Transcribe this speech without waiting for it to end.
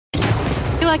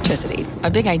Electricity,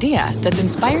 a big idea that's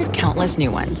inspired countless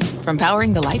new ones. From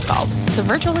powering the light bulb to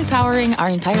virtually powering our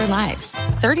entire lives.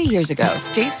 30 years ago,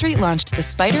 State Street launched the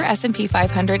Spider S&P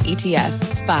 500 ETF,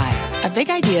 SPY. A big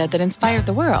idea that inspired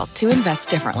the world to invest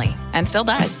differently. And still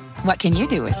does. What can you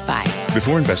do with SPY?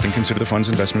 Before investing, consider the fund's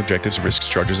investment objectives, risks,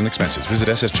 charges, and expenses. Visit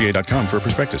ssga.com for a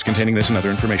prospectus containing this and other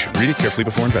information. Read it carefully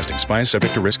before investing. SPY is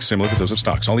subject to risks similar to those of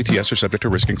stocks. All ETFs are subject to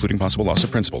risk, including possible loss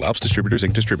of principal. Alps Distributors,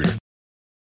 Inc. Distributor.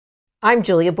 I'm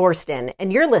Julia Borston,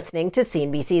 and you're listening to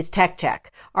CNBC's Tech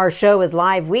Check. Our show is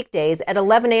live weekdays at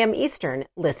 11 a.m. Eastern.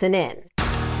 Listen in.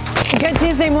 Good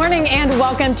Tuesday morning and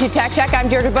welcome to Tech Check. I'm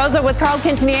Deirdre Boza with Carl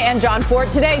Quintanilla and John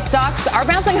Fort. Today, stocks are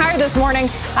bouncing higher this morning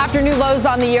after new lows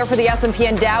on the year for the S&P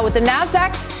and Dow. With the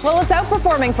NASDAQ, well, it's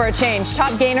outperforming for a change.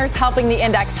 Top gainers helping the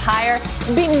index higher,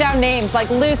 beating down names like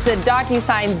Lucid,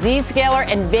 DocuSign, Zscaler,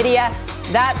 NVIDIA.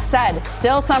 That said,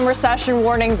 still some recession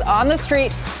warnings on the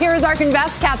street. Here is ARK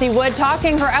Invest Kathy Wood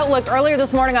talking her outlook earlier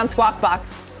this morning on Squawk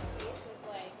Box.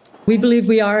 We believe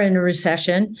we are in a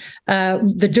recession.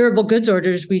 The durable goods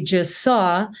orders we just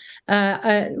saw,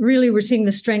 really we're seeing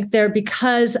the strength there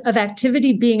because of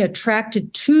activity being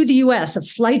attracted to the U.S., a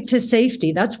flight to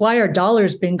safety. That's why our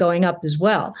dollar's been going up as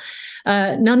well.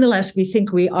 Nonetheless, we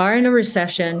think we are in a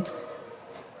recession.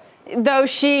 Though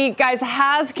she, guys,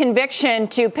 has conviction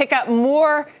to pick up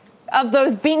more of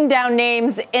those beaten down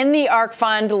names in the ARK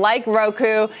fund, like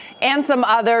Roku and some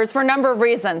others, for a number of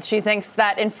reasons. She thinks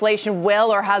that inflation will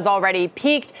or has already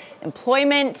peaked.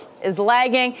 Employment is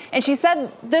lagging. And she said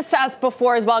this to us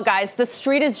before as well, guys. The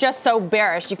street is just so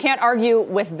bearish. You can't argue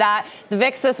with that. The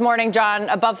VIX this morning, John,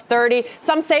 above 30.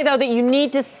 Some say, though, that you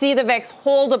need to see the VIX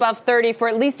hold above 30 for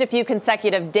at least a few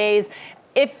consecutive days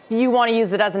if you want to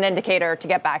use it as an indicator to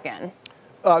get back in.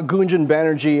 Gunjan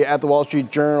Banerjee at the Wall Street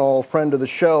Journal, friend of the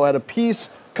show, had a piece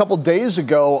a couple days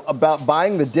ago about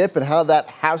buying the dip and how that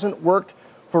hasn't worked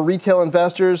for retail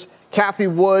investors. Kathy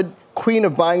Wood, queen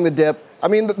of buying the dip. I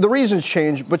mean, the reasons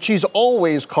change, but she's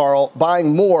always, Carl,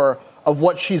 buying more of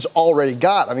what she's already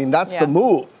got. I mean, that's the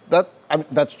move.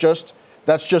 That's just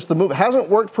the move. It hasn't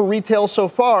worked for retail so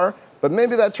far, but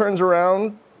maybe that turns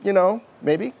around,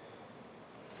 maybe.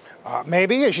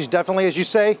 Maybe. She's definitely, as you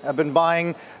say, been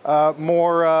buying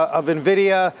more of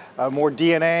NVIDIA, more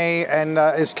DNA, and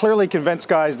is clearly convinced,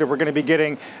 guys, that we're going to be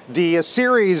getting a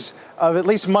series of at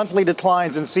least monthly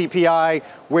declines in CPI,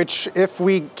 which if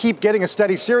we keep getting a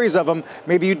steady series of them,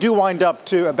 maybe you do wind up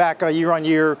to back a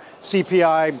year-on-year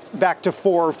CPI back to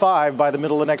 4 or 5 by the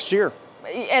middle of next year.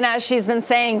 And as she's been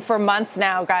saying for months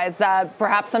now, guys,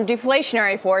 perhaps some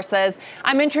deflationary forces.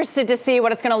 I'm interested to see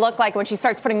what it's going to look like when she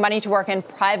starts putting money to work in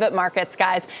private markets,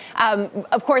 guys.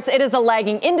 Of course, it is a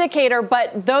lagging indicator,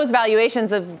 but those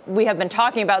valuations we have been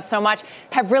talking about so much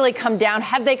have really come down.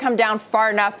 Have they come down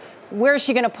far enough? Where is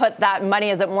she going to put that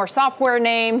money? Is it more software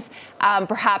names,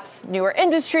 perhaps newer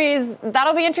industries?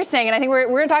 That'll be interesting. And I think we're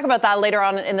going to talk about that later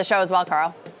on in the show as well,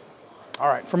 Carl. All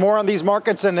right. For more on these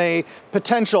markets and a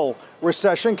potential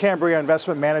recession, Cambria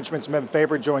Investment Management's Meb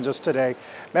Faber joins us today.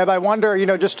 Meb, I wonder,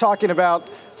 just talking about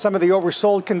some of the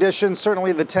oversold conditions,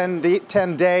 certainly the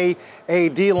 10-day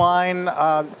AD line.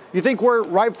 You think we're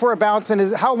ripe for a bounce,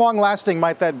 and how long lasting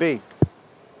might that be?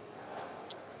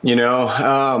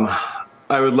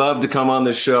 I would love to come on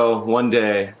this show one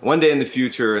day in the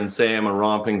future and say I'm a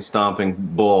romping, stomping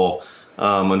bull.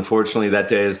 Unfortunately, that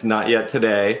day is not yet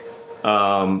today.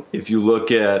 If you look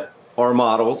at our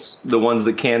models, the ones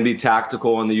that can be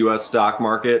tactical in the U.S. stock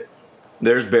market,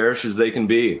 they're as bearish as they can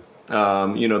be.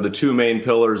 The two main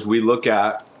pillars we look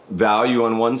at, value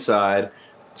on one side,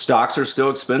 stocks are still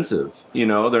expensive. They're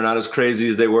not as crazy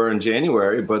as they were in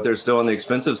January, but they're still on the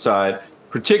expensive side,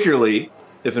 particularly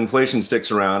if inflation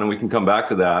sticks around, and we can come back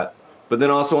to that. But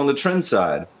then also on the trend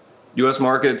side, U.S.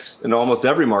 markets and almost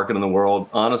every market in the world,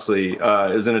 honestly,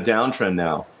 is in a downtrend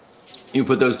now. You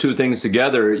put those two things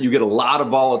together, you get a lot of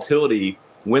volatility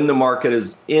when the market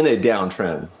is in a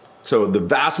downtrend. So the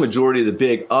vast majority of the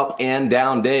big up and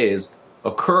down days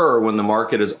occur when the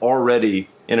market is already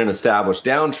in an established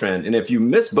downtrend. And if you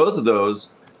miss both of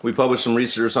those, we published some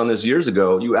research on this years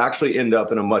ago, you actually end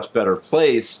up in a much better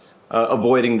place,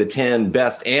 avoiding the 10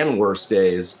 best and worst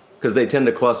days, because they tend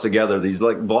to cluster together, these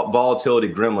like volatility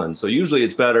gremlins. So usually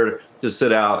it's better to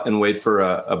sit out and wait for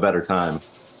a better time.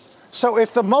 So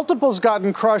if the multiple's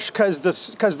gotten crushed because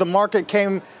the market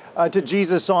came to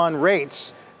Jesus on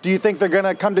rates, do you think they're going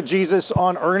to come to Jesus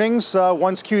on earnings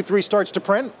once Q3 starts to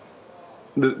print?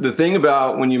 The thing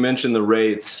about when you mention the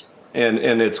rates and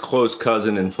its close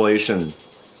cousin inflation,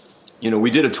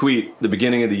 we did a tweet the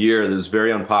beginning of the year that was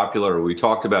very unpopular. We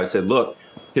talked about it, said, look,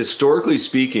 historically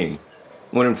speaking,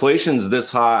 when inflation's this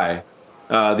high,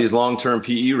 these long-term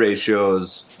PE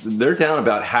ratios, they're down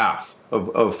about half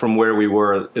of from where we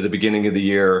were at the beginning of the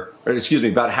year, or excuse me,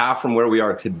 about half from where we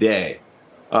are today,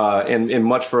 and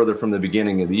much further from the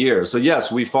beginning of the year. So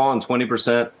yes, we've fallen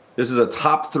 20%. This is a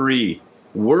top 3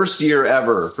 worst year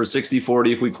ever for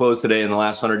 60-40 if we close today in the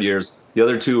last 100 years. The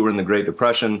other 2 were in the Great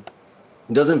Depression.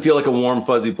 It doesn't feel like a warm,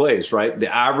 fuzzy place, right?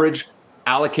 The average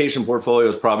allocation portfolio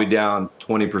is probably down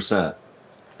 20%.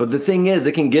 But the thing is,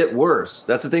 it can get worse.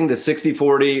 That's the thing that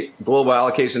 60-40 global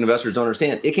allocation investors don't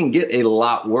understand. It can get a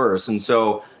lot worse. And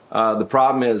so the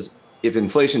problem is, if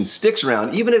inflation sticks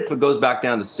around, even if it goes back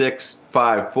down to 6,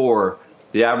 5, 4,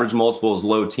 the average multiple is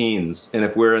low teens. And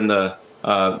if we're in the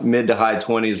mid to high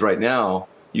 20s right now,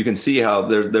 you can see how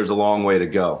there's a long way to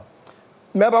go.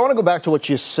 Meb, I want to go back to what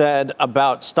you said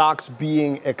about stocks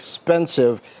being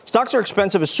expensive. Stocks are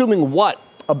expensive, assuming what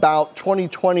about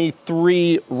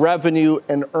 2023 revenue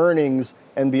and earnings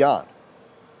and beyond?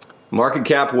 Market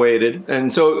cap weighted.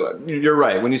 And so you're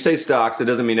right. When you say stocks, it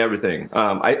doesn't mean everything.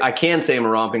 I can say I'm a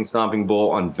romping, stomping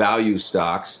bull on value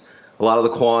stocks. A lot of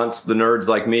the quants, the nerds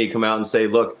like me, come out and say,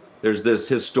 look, there's this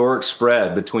historic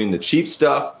spread between the cheap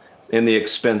stuff and the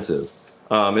expensive.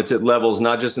 It's at levels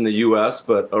not just in the U.S.,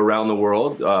 but around the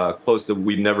world, close to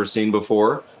we've never seen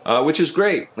before, which is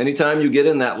great. Anytime you get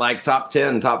in that like top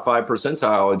 10, top 5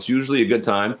 percentile, it's usually a good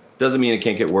time. Doesn't mean it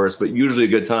can't get worse, but usually a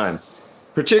good time,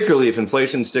 particularly if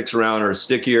inflation sticks around or is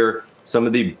stickier. Some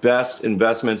of the best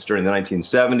investments during the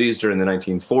 1970s, during the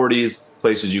 1940s,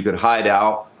 places you could hide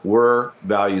out were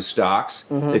value stocks.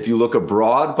 Mm-hmm. If you look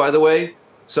abroad, by the way,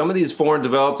 some of these foreign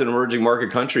developed and emerging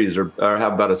market countries have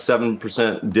about a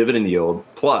 7% dividend yield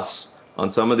plus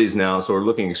on some of these now, so we're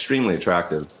looking extremely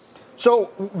attractive. So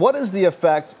what is the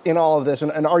effect in all of this,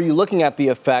 and are you looking at the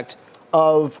effect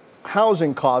of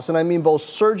housing costs, and I mean both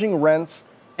surging rents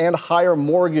and higher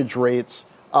mortgage rates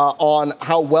on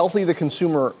how wealthy the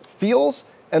consumer feels,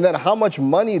 and then how much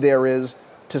money there is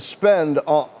to spend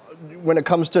when it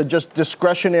comes to just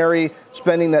discretionary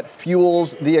spending that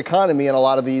fuels the economy in a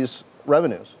lot of these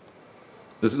revenues?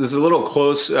 This is a little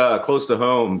close to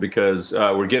home because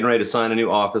we're getting ready to sign a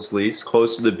new office lease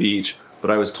close to the beach, but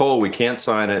I was told we can't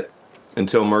sign it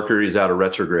until Mercury's out of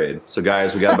retrograde. So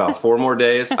guys, we got about 4 more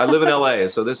days. I live in LA,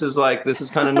 so this is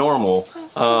kind of normal.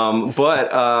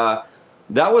 But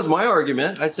that was my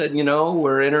argument. I said,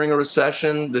 we're entering a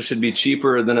recession. This should be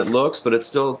cheaper than it looks, but it's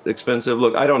still expensive.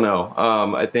 Look, I don't know.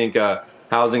 I think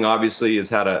housing obviously has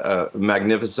had a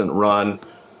magnificent run.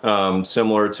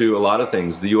 Similar to a lot of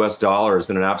things. The U.S. dollar has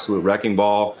been an absolute wrecking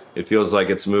ball. It feels like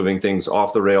it's moving things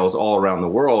off the rails all around the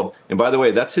world. And by the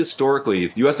way, that's historically,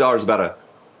 the U.S. dollar is about a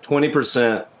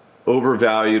 20%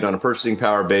 overvalued on a purchasing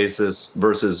power basis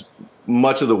versus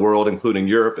much of the world, including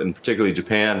Europe and particularly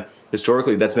Japan.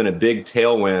 Historically, that's been a big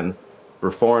tailwind for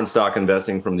foreign stock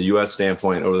investing from the U.S.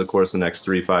 standpoint over the course of the next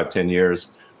 3, 5, 10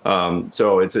 years.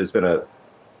 So it's been a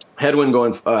headwind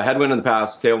in the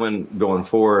past, tailwind going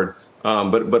forward.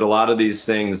 But a lot of these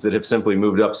things that have simply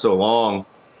moved up so long,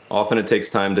 often it takes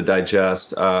time to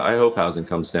digest. I hope housing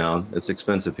comes down. It's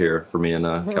expensive here for me in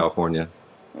California.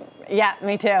 Yeah,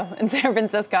 me too. In San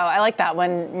Francisco. I like that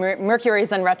when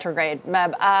Mercury's in retrograde,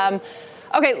 Meb.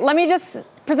 Okay, let me just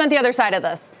present the other side of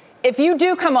this. If you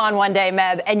do come on one day,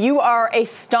 Meb, and you are a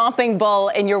stomping bull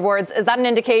in your words, is that an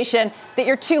indication that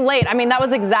you're too late? I mean, that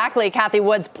was exactly Cathie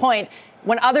Wood's point.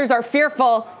 When others are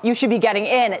fearful, you should be getting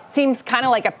in. It seems kind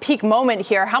of like a peak moment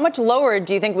here. How much lower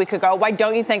do you think we could go? Why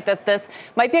don't you think that this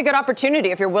might be a good opportunity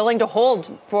if you're willing to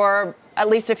hold for at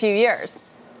least a few years?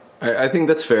 I think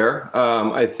that's fair.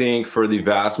 I think for the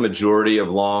vast majority of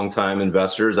long-time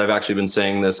investors, I've actually been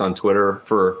saying this on Twitter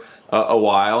for a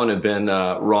while and have been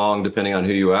wrong depending on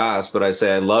who you ask. But I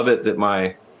say I love it that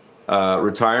my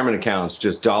retirement accounts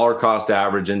just dollar cost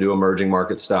average into emerging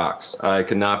market stocks. I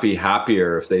could not be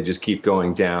happier if they just keep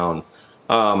going down.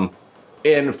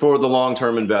 And for the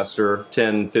long-term investor,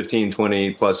 10, 15,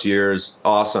 20 plus years,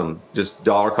 awesome. Just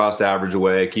dollar cost average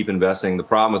away, keep investing. The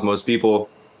problem with most people,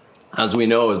 as we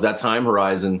know, is that time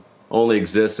horizon only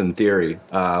exists in theory.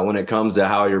 When it comes to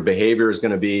how your behavior is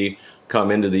going to be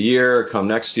come into the year, come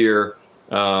next year,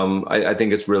 I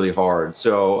think it's really hard.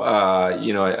 So,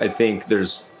 I think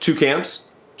there's 2 camps.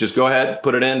 Just go ahead,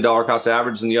 put it in, dollar cost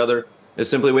average, and the other is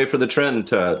simply wait for the trend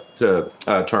to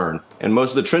turn. And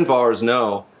most of the trend followers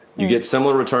know you get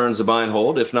similar returns to buy and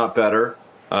hold, if not better.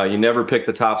 You never pick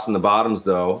the tops and the bottoms,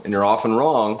 though, and you're often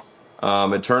wrong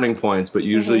at turning points, but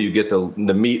usually you get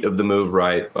the meat of the move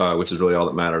right, which is really all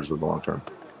that matters with the long term.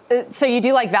 So you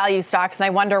do like value stocks, and I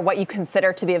wonder what you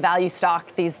consider to be a value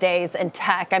stock these days in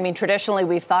tech. I mean, traditionally,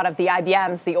 we've thought of the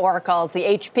IBMs, the Oracles, the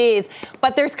HPs,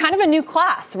 but there's kind of a new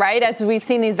class, right? As we've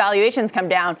seen these valuations come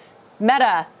down,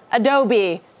 Meta,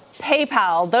 Adobe,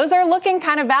 PayPal, those are looking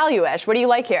kind of value-ish. What do you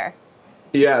like here?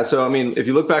 Yeah, so I mean, if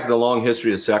you look back at the long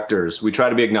history of sectors, we try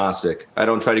to be agnostic. I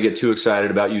don't try to get too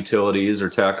excited about utilities or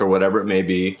tech or whatever it may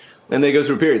be. And they go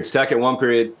through periods. Tech at one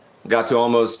period got to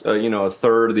almost a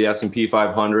third of the S&P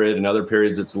 500. In other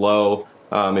periods, it's low.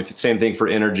 Same thing for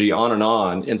energy, on and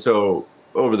on. And so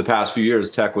over the past few years,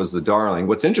 tech was the darling.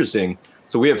 What's interesting,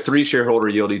 so we have 3 shareholder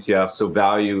yield ETFs, so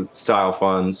value style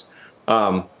funds.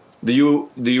 The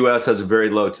U.S. has a very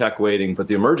low tech weighting, but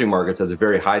the emerging markets has a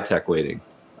very high tech weighting.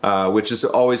 Which is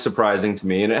always surprising to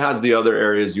me. And it has the other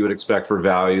areas you would expect for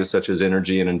value, such as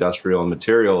energy and industrial and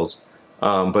materials.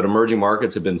 But emerging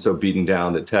markets have been so beaten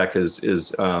down that tech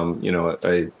is a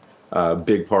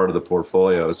big part of the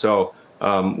portfolio. So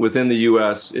within the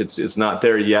U.S., it's not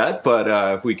there yet. But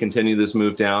if we continue this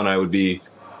move down, I would be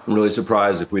really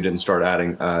surprised if we didn't start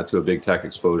adding to a big tech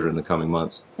exposure in the coming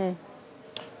months.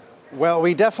 Well,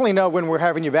 we definitely know when we're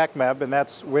having you back, Meb, and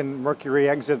that's when Mercury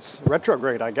exits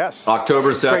retrograde, I guess.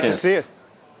 October 2nd. Great to see you.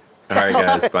 All right,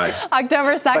 guys. Bye.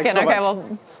 October 2nd. So okay, much.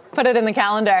 well, put it in the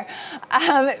calendar.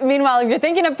 Meanwhile, if you're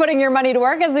thinking of putting your money to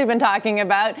work, as we've been talking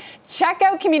about, check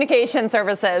out Communication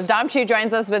Services. Dom Chu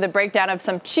joins us with a breakdown of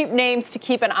some cheap names to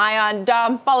keep an eye on.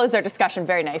 Dom follows our discussion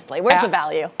very nicely. Where's the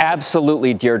value?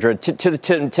 Absolutely, Deirdre. To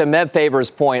Meb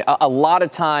Faber's point, a lot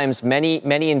of times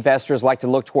many investors like to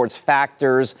look towards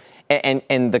factors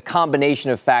and the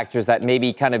combination of factors that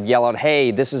maybe kind of yell out, hey,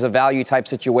 this is a value type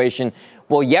situation.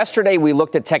 Well, yesterday we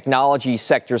looked at technology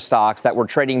sector stocks that were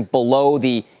trading below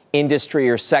the industry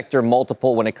or sector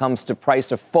multiple when it comes to price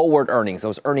to forward earnings,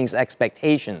 those earnings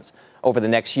expectations over the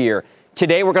next year.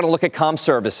 Today, we're going to look at comm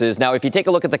services. Now, if you take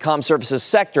a look at the comm services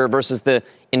sector versus the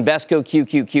Invesco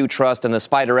QQQ Trust and the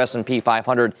Spider S&P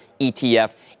 500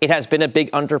 ETF, it has been a big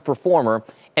underperformer.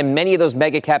 And many of those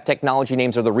mega cap technology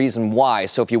names are the reason why.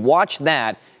 So if you watch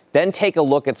that, then take a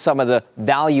look at some of the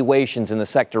valuations in the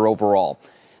sector overall.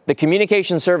 The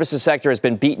communication services sector has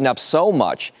been beaten up so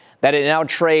much that it now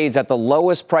trades at the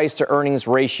lowest price to earnings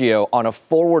ratio on a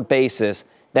forward basis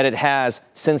that it has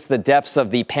since the depths of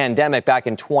the pandemic back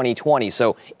in 2020.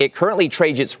 So it currently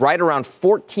trades it's right around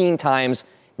 14 times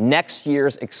next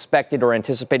year's expected or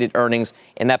anticipated earnings,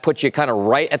 and that puts you kind of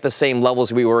right at the same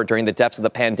levels we were during the depths of the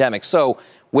pandemic. So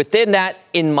within that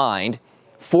in mind,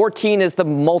 14 is the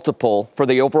multiple for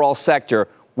the overall sector.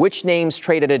 Which names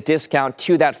trade at a discount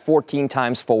to that 14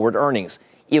 times forward earnings?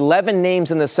 11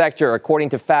 names in the sector, according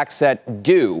to FactSet,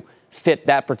 do fit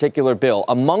that particular bill.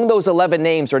 Among those 11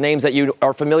 names are names that you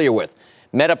are familiar with.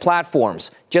 Meta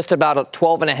Platforms, just about a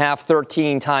 12.5,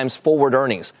 13 times forward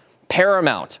earnings.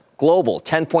 Paramount Global,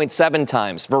 10.7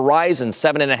 times. Verizon,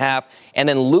 7.5. And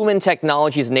then Lumen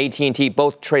Technologies and AT&T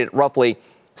both trade at roughly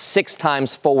 6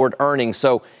 times forward earnings.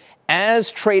 So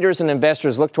as traders and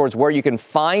investors look towards where you can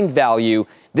find value,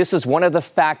 this is one of the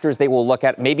factors they will look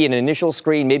at, maybe an initial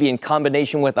screen, maybe in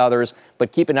combination with others,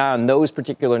 but keep an eye on those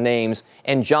particular names.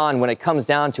 And John, when it comes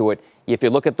down to it, if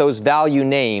you look at those value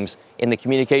names in the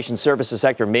communication services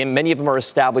sector, many of them are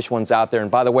established ones out there. And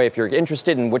by the way, if you're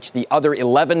interested in which the other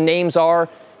 11 names are,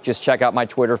 just check out my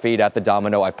Twitter feed at The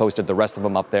Domino. I've posted the rest of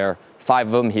them up there. 5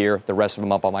 of them here, the rest of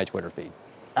them up on my Twitter feed.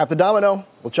 At The Domino.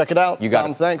 We'll check it out. You got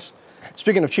it. Thanks.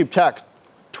 Speaking of cheap tech,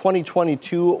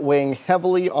 2022 weighing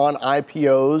heavily on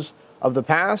IPOs of the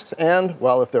past and,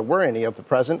 well, if there were any of the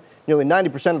present. Nearly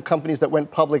 90% of companies that went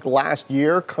public last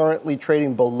year currently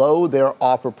trading below their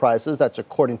offer prices. That's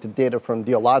according to data from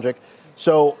Dealogic.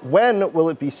 So when will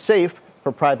it be safe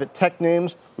for private tech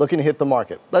names looking to hit the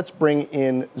market? Let's bring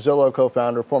in Zillow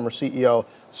co-founder, former CEO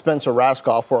Spencer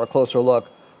Rascoff for a closer look.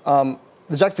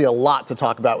 There's actually a lot to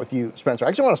talk about with you, Spencer. I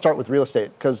actually want to start with real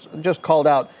estate because I just called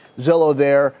out Zillow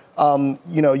there.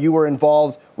 You were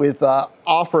involved with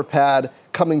OfferPad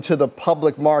coming to the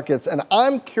public markets. And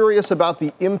I'm curious about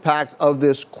the impact of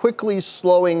this quickly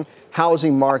slowing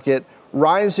housing market,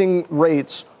 rising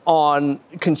rates on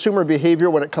consumer behavior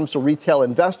when it comes to retail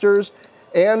investors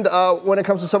and when it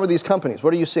comes to some of these companies.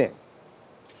 What are you seeing?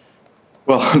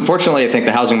 Well, unfortunately, I think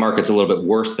the housing market's a little bit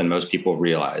worse than most people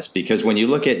realize, because when you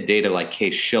look at data like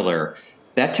Case-Shiller,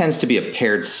 that tends to be a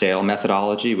paired sale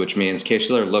methodology, which means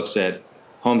Case-Shiller looks at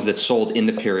homes that sold in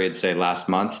the period, say last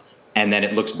month, and then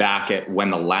it looks back at when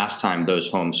the last time those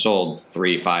homes sold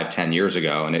 3, 5, 10 years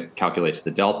ago, and it calculates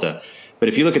the delta. But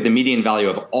if you look at the median value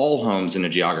of all homes in a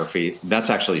geography, that's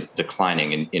actually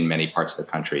declining in many parts of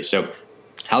the country. So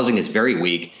housing is very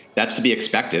weak. That's to be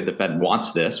expected. The Fed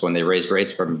wants this when they raised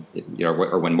rates from,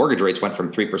 or when mortgage rates went from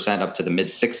 3% up to the mid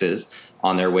 6s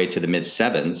on their way to the mid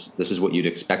 7s. This is what you'd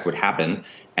expect would happen.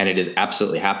 And it is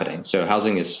absolutely happening. So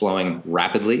housing is slowing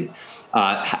rapidly.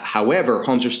 However,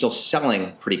 homes are still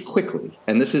selling pretty quickly.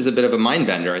 And this is a bit of a mind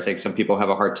bender. I think some people have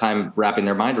a hard time wrapping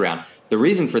their mind around. The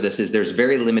reason for this is there's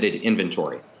very limited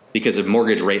inventory because of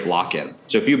mortgage rate lock-in.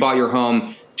 So if you bought your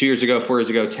home 2 years ago, 4 years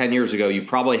ago, 10 years ago, you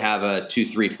probably have a 2,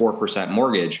 3, 4%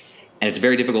 mortgage. And it's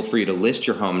very difficult for you to list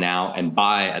your home now and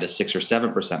buy at a 6 or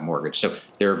 7% mortgage. So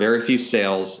there are very few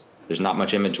sales. There's not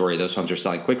much inventory. Those homes are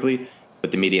selling quickly,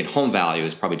 but the median home value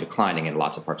is probably declining in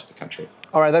lots of parts of the country.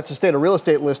 All right, that's the state of real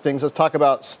estate listings. Let's talk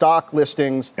about stock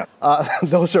listings. Yep.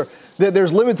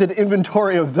 There's limited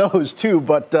inventory of those too,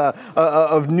 but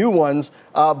of new ones,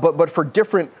 but for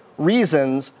different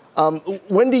reasons.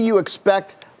 When do you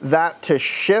expect that to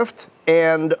shift?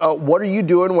 And what are you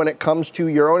doing when it comes to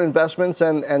your own investments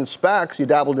and SPACs? You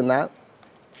dabbled in that.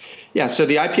 Yeah, so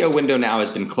the IPO window now has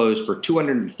been closed for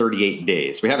 238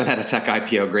 days. We haven't had a tech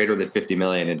IPO greater than 50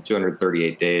 million in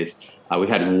 238 days. We've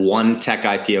had one tech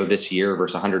IPO this year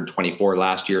versus 124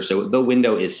 last year. So the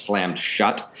window is slammed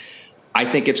shut. I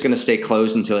think it's going to stay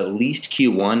closed until at least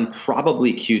Q1,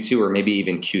 probably Q2, or maybe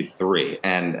even Q3.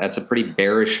 And that's a pretty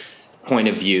bearish point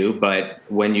of view. But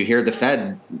when you hear the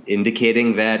Fed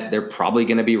indicating that they're probably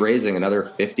going to be raising another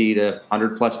 50 to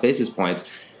 100 plus basis points,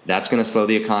 that's going to slow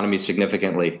the economy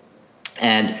significantly.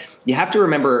 And you have to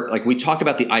remember, like, we talk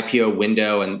about the IPO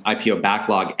window and IPO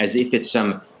backlog as if it's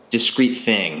some discrete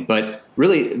thing. But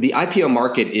really, the IPO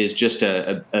market is just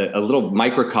a little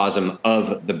microcosm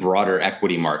of the broader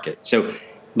equity market. So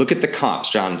look at the comps,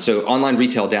 John. So online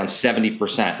retail down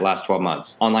 70% last 12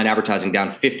 months. Online advertising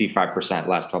down 55%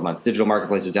 last 12 months. Digital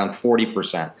marketplaces down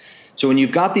 40%. So when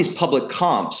you've got these public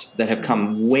comps that have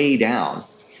come way down,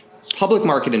 public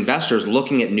market investors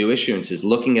looking at new issuances,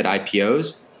 looking at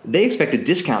IPOs, they expect a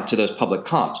discount to those public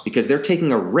comps because they're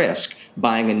taking a risk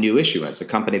buying a new issuance, a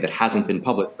company that hasn't been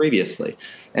public previously.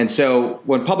 And so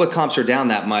when public comps are down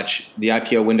that much, the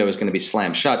IPO window is going to be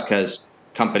slammed shut because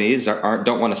companies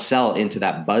don't want to sell into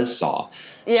that buzzsaw.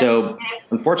 Yeah. So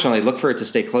unfortunately, look for it to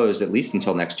stay closed at least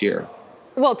until next year.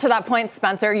 Well, to that point,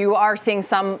 Spencer, you are seeing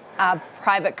some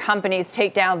private companies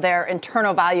take down their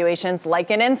internal valuations, like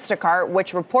an Instacart,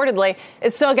 which reportedly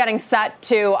is still getting set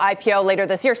to IPO later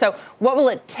this year. So what will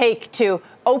it take to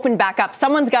open back up?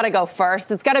 Someone's got to go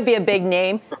first. It's got to be a big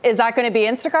name. Is that going to be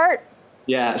Instacart?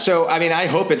 Yeah. So, I mean, I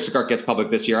hope Instacart gets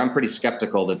public this year. I'm pretty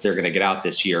skeptical that they're going to get out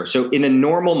this year. So in a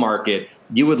normal market,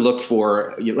 you would look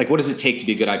for, like, what does it take to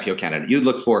be a good IPO candidate? You'd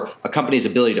look for a company's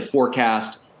ability to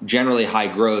forecast, generally high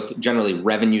growth, generally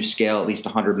revenue scale, at least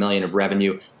 100 million of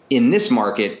revenue. In this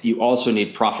market, you also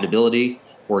need profitability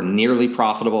or nearly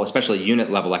profitable, especially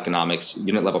unit level economics,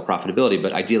 unit level profitability,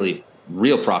 but ideally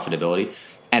real profitability,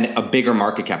 and a bigger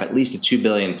market cap, at least a 2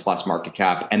 billion plus market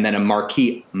cap, and then a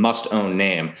marquee must own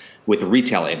name with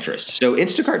retail interest. So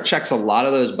Instacart checks a lot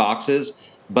of those boxes,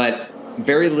 but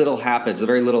very little happens,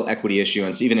 very little equity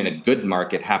issuance, even in a good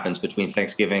market, happens between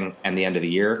Thanksgiving and the end of the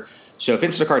year. So if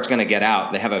Instacart's going to get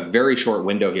out, they have a very short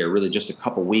window here, really just a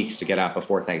couple weeks to get out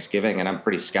before Thanksgiving, and I'm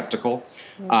pretty skeptical.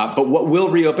 But what will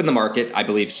reopen the market, I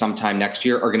believe, sometime next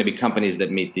year are going to be companies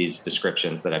that meet these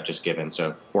descriptions that I've just given.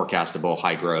 So forecastable,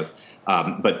 high growth,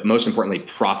 but most importantly,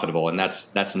 profitable. And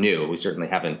that's new. We certainly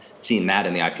haven't seen that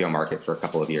in the IPO market for a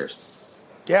couple of years.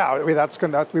 Yeah, I mean,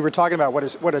 we were talking about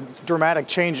what a dramatic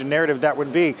change in narrative that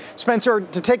would be. Spencer,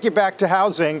 to take you back to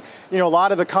housing, a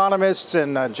lot of economists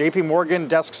and JP Morgan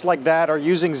desks like that are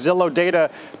using Zillow data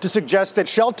to suggest that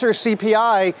shelter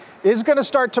CPI is going to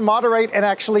start to moderate and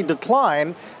actually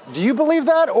decline. Do you believe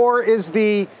that, or is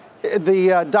the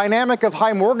dynamic of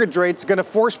high mortgage rates going to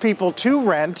force people to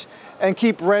rent and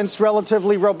keep rents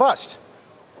relatively robust?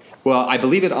 Well, I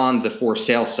believe it on the for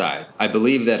sale side. I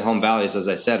believe that home values, as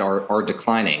I said, are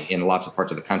declining in lots of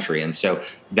parts of the country. And so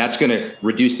that's going to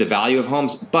reduce the value of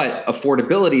homes. But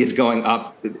affordability is going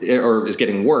up or is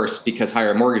getting worse because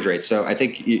higher mortgage rates. So I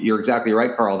think you're exactly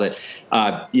right, Carl, that,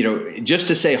 just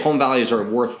to say home values are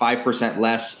worth 5%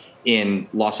 less in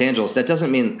Los Angeles, that doesn't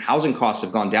mean housing costs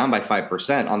have gone down by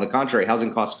 5%. On the contrary,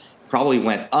 housing costs probably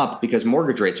went up because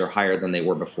mortgage rates are higher than they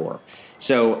were before.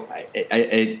 So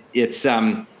it's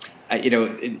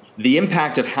the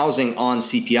impact of housing on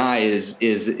CPI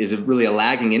is really a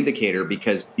lagging indicator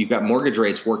because you've got mortgage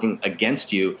rates working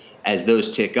against you as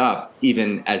those tick up,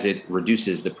 even as it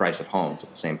reduces the price of homes at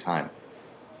the same time.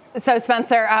 So,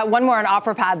 Spencer, one more on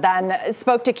OfferPad then.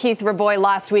 Spoke to Keith Raboy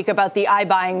last week about the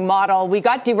iBuying model. We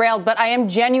got derailed, but I am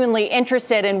genuinely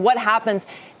interested in what happens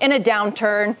in a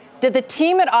downturn. Did the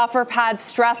team at OfferPad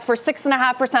stress for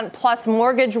 6.5% plus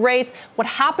mortgage rates? What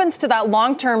happens to that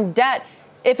long-term debt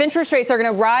if interest rates are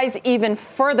going to rise even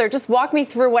further? Just walk me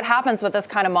through what happens with this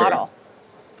kind of model.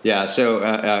 Yeah,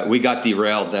 so we got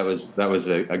derailed. That was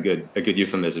a good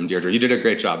euphemism, Deirdre. You did a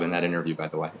great job in that interview, by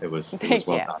the way. It was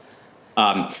well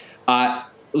done.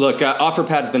 Look,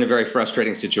 OfferPad's been a very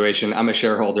frustrating situation. I'm a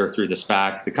shareholder through the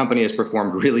SPAC. The company has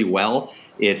performed really well.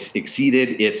 It's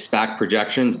exceeded its SPAC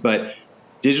projections, but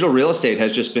digital real estate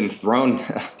has just been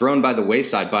thrown by the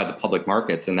wayside by the public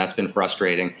markets, and that's been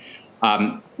frustrating.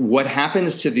 What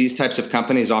happens to these types of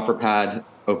companies, OfferPad,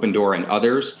 Opendoor, and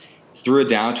others, through a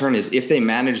downturn is if they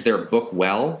manage their book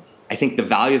well, I think the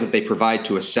value that they provide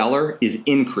to a seller is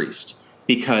increased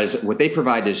because what they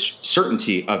provide is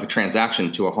certainty of a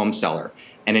transaction to a home seller.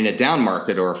 And in a down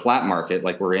market or a flat market,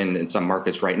 like we're in some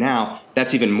markets right now,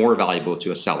 that's even more valuable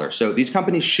to a seller. So these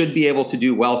companies should be able to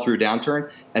do well through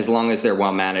downturn as long as they're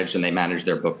well managed and they manage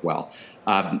their book well.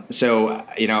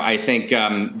 I think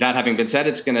that having been said,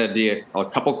 it's going to be a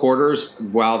couple quarters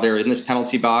while they're in this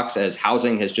penalty box as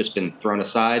housing has just been thrown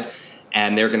aside.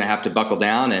 And they're going to have to buckle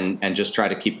down and just try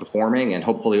to keep performing. And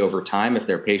hopefully over time, if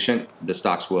they're patient, the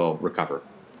stocks will recover.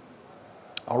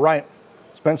 All right.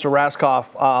 Spencer Rascoff,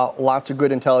 lots of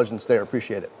good intelligence there.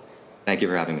 Appreciate it. Thank you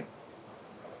for having me.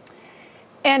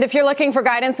 And if you're looking for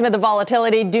guidance amid the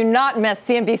volatility, do not miss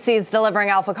CNBC's Delivering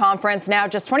Alpha conference, now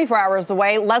just 24 hours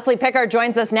away. Leslie Picker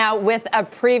joins us now with a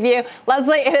preview.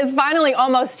 Leslie, it is finally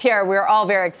almost here. We're all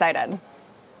very excited.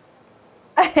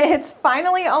 It's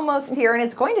finally almost here, and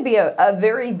it's going to be a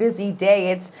very busy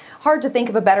day. It's hard to think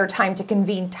of a better time to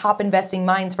convene top investing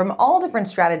minds from all different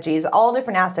strategies, all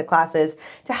different asset classes,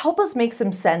 to help us make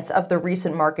some sense of the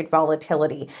recent market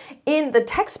volatility. In the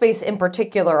tech space in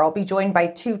particular, I'll be joined by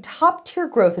two top-tier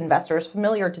growth investors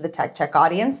familiar to the Tech Check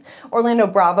audience, Orlando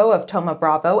Bravo of Thoma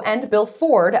Bravo and Bill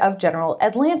Ford of General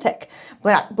Atlantic.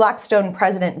 Blackstone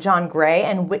President John Gray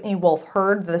and Whitney Wolfe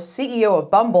Herd, the CEO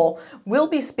of Bumble, will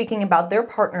be speaking about their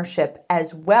partnership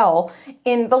as well.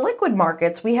 In the liquid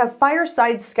markets, we have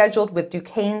firesides scheduled with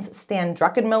Duquesne's Stan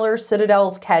Druckenmiller,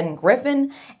 Citadel's Ken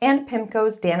Griffin, and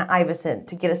PIMCO's Dan Ivison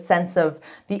to get a sense of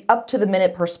the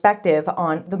up-to-the-minute perspective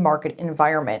on the market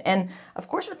environment. And of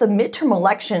course, with the midterm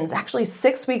elections actually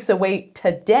 6 weeks away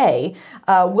today,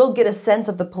 we'll get a sense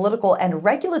of the political and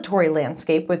regulatory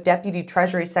landscape with Deputy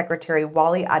Treasury Secretary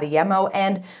Wally Adeyemo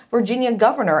and Virginia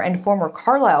Governor and former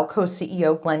Carlyle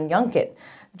co-CEO Glenn Youngkin.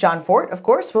 John Fort, of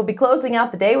course, will be closing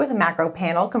out the day with a macro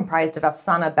panel comprised of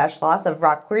Afsana Beschloss of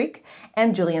Rock Creek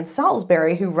and Julian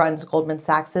Salisbury, who runs Goldman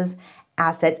Sachs's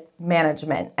asset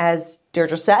management. As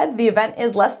Deirdre said, the event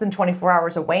is less than 24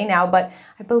 hours away now, but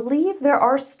I believe there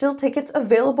are still tickets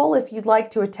available if you'd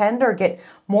like to attend or get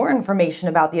more information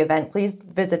about the event. Please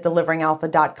visit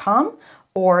deliveringalpha.com,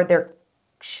 or there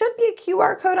should be a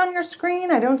QR code on your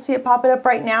screen. I don't see it popping up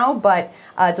right now, but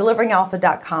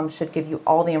deliveringalpha.com should give you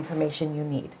all the information you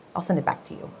need. I'll send it back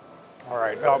to you. All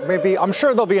right. I'm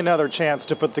sure there'll be another chance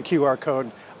to put the QR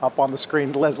code up on the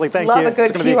screen. Leslie, thank Love you. A good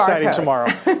it's going to be exciting code. Tomorrow.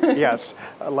 Yes.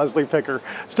 Leslie Picker.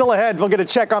 Still ahead, we'll get a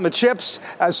check on the chips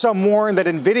as some warn that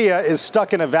NVIDIA is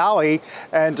stuck in a valley,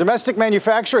 and domestic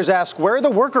manufacturers ask, where are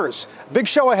the workers? Big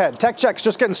show ahead. Tech Check's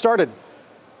just getting started.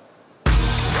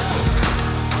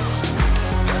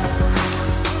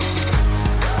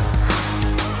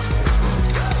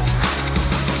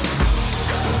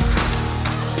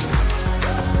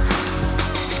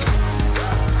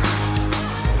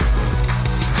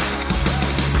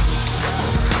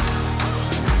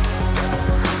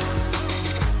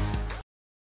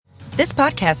 This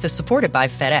podcast is supported by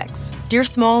FedEx. Dear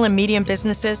small and medium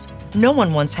businesses, no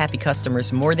one wants happy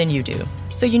customers more than you do.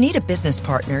 So you need a business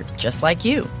partner just like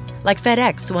you. Like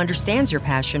FedEx, who understands your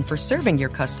passion for serving your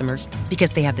customers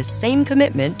because they have the same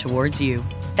commitment towards you.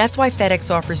 That's why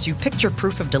FedEx offers you picture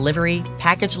proof of delivery,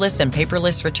 packageless and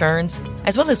paperless returns,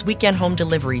 as well as weekend home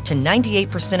delivery to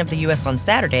 98% of the U.S. on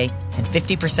Saturday and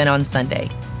 50% on Sunday.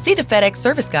 See the FedEx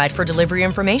service guide for delivery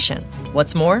information.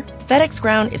 What's more, FedEx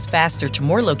Ground is faster to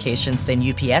more locations than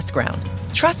UPS Ground.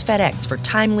 Trust FedEx for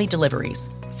timely deliveries.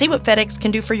 See what FedEx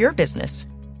can do for your business.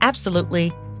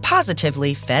 Absolutely,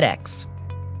 positively FedEx.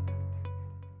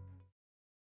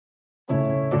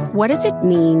 What does it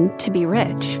mean to be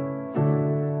rich?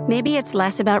 Maybe it's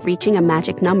less about reaching a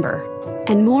magic number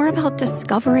and more about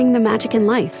discovering the magic in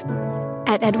life.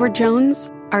 At Edward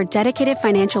Jones, our dedicated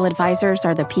financial advisors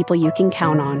are the people you can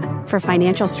count on for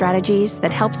financial strategies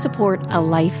that help support a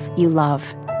life you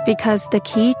love. Because the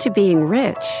key to being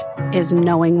rich is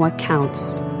knowing what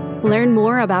counts. Learn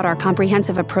more about our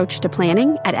comprehensive approach to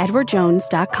planning at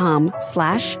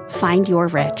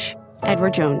edwardjones.com/findyourrich.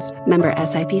 Edward Jones, member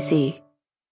SIPC.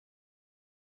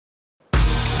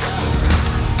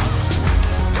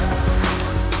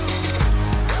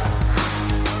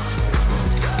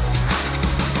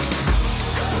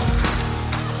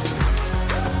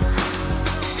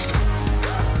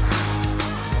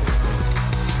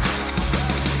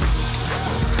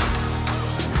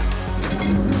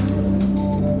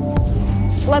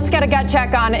 Let's get a gut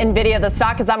check on NVIDIA. The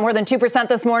stock is up more than 2%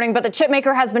 this morning, but the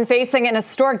chipmaker has been facing an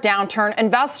historic downturn.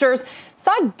 Investors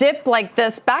saw a dip like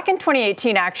this back in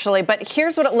 2018, actually. But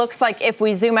here's what it looks like if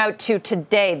we zoom out to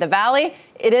today. The Valley,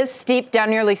 it is steep, down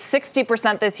nearly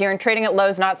 60% this year and trading at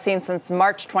lows not seen since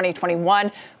March 2021.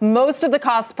 Most of the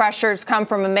cost pressures come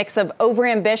from a mix of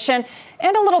overambition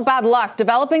and a little bad luck.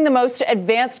 Developing the most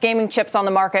advanced gaming chips on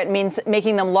the market means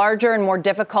making them larger and more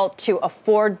difficult to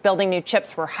afford. Building new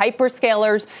chips for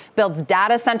hyperscalers builds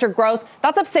data center growth.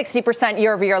 That's up 60%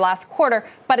 year over year last quarter,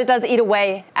 but it does eat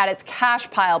away at its cash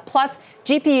pile. Plus,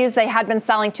 GPUs they had been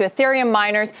selling to Ethereum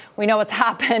miners. We know what's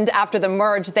happened after the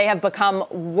merge. They have become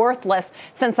worthless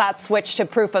since that switch to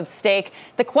proof of stake.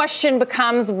 The question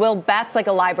becomes, will bets like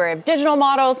a library of digital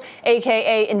models,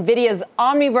 aka NVIDIA's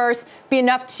Omniverse, be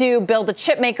enough to build the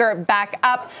chip maker back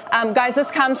up? Guys,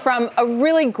 this comes from a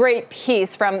really great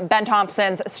piece from Ben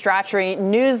Thompson's Strategy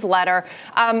newsletter.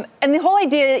 And the whole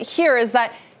idea here is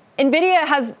that NVIDIA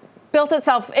has built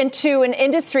itself into an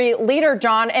industry leader,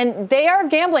 John, and they are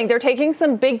gambling. They're taking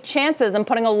some big chances and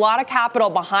putting a lot of capital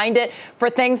behind it for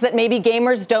things that maybe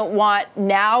gamers don't want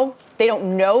now. They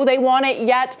don't know they want it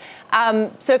yet.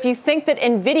 So if you think that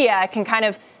NVIDIA can kind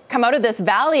of come out of this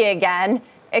valley again,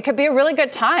 it could be a really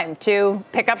good time to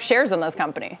pick up shares in this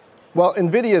company. Well,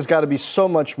 NVIDIA's got to be so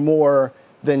much more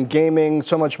than gaming,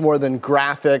 so much more than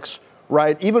graphics,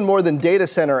 right? Even more than data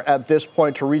center at this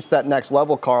point to reach that next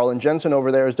level, Carl. And Jensen over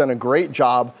there has done a great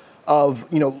job of,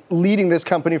 leading this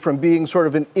company from being sort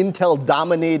of an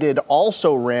Intel-dominated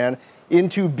also-ran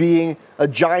into being a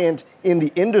giant in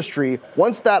the industry.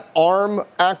 Once that ARM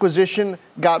acquisition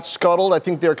got scuttled, I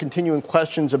think there are continuing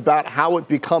questions about how it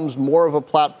becomes more of a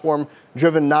platform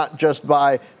driven not just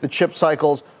by the chip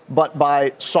cycles, but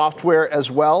by software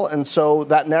as well. And so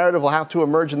that narrative will have to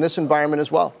emerge in this environment as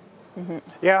well. Mm-hmm.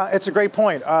 Yeah, it's a great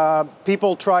point.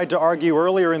 People tried to argue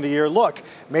earlier in the year, look,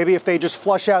 maybe if they just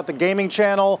flush out the gaming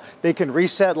channel, they can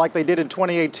reset like they did in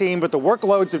 2018. But the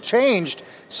workloads have changed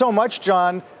so much,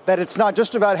 John, that it's not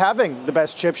just about having the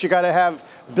best chips. You got to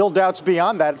have build-outs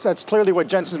beyond that. That's clearly what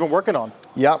Jensen's been working on.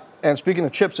 Yep. And speaking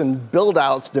of chips and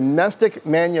build-outs, domestic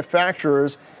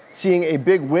manufacturers seeing a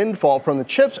big windfall from the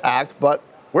CHIPS Act. But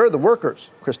where are the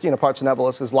workers? Christina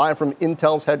Partsinevelos is live from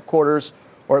Intel's headquarters,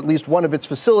 or at least one of its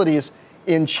facilities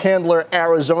in Chandler,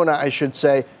 Arizona, I should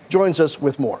say, joins us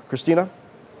with more. Christina?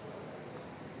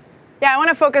 Yeah, I want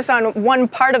to focus on one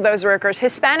part of those workers.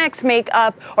 Hispanics make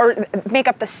up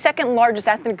the second largest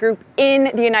ethnic group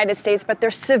in the United States, but they're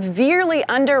severely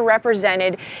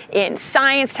underrepresented in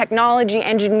science, technology,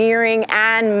 engineering,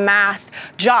 and math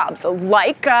jobs,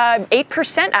 like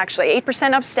 8%, actually.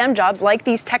 8% of STEM jobs, like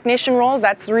these technician roles.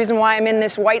 That's the reason why I'm in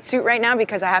this white suit right now,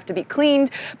 because I have to be cleaned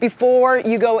before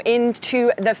you go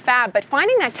into the fab. But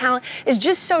finding that talent is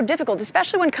just so difficult,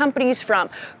 especially when companies from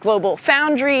Global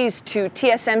Foundries to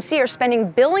TSMC are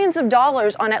spending billions of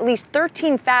dollars on at least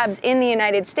 13 fabs in the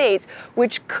United States,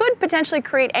 which could potentially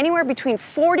create anywhere between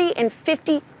 40 and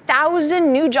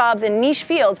 50,000 new jobs in niche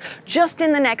fields just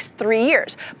in the next 3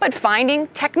 years. But finding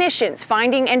technicians,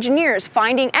 finding engineers,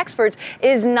 finding experts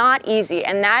is not easy.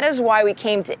 And that is why we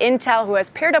came to Intel, who has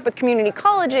paired up with community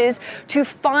colleges to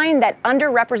find that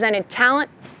underrepresented talent,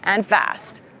 and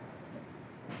fast.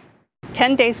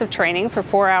 10 days of training for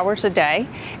 4 hours a day,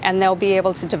 and they'll be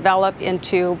able to develop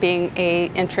into being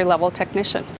an entry-level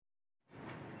technician.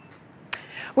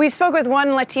 We spoke with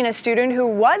one Latina student who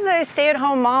was a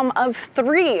stay-at-home mom of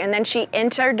 3, and then she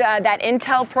entered that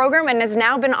Intel program and has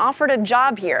now been offered a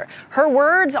job here. Her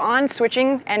words on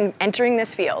switching and entering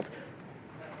this field.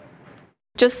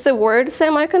 Just the word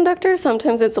semiconductor,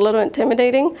 sometimes it's a little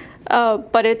intimidating,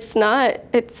 but it's not.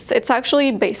 It's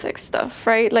actually basic stuff,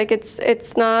 right? Like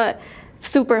it's not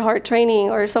super hard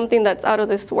training or something that's out of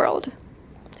this world.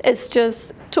 It's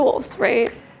just tools,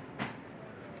 right?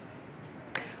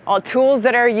 All tools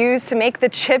that are used to make the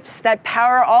chips that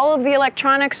power all of the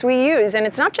electronics we use. And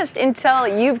it's not just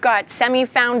Intel. You've got Semi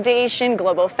Foundation,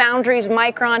 Global Foundries,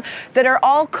 Micron, that are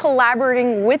all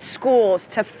collaborating with schools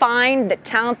to find the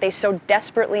talent they so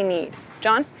desperately need.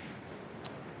 John?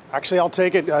 Actually, I'll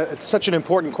take it. It's such an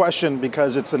important question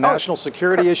because it's a national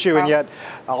security issue and yet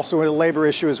also a labor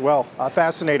issue as well.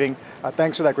 Fascinating.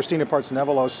 Thanks for that, Christina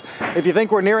Partsinevelos. If you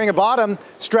think we're nearing a bottom,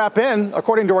 strap in.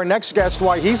 According to our next guest,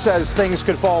 why he says things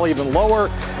could fall even lower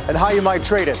and how you might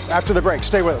trade it. After the break,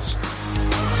 stay with us.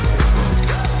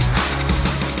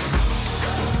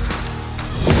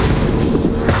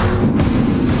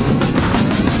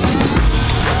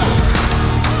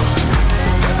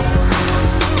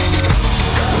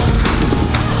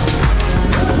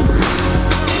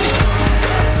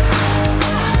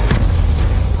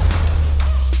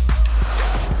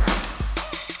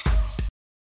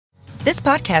 This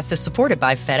podcast is supported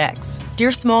by FedEx.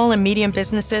 Dear small and medium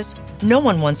businesses, no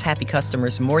one wants happy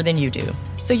customers more than you do.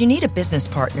 So you need a business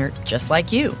partner just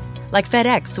like you. Like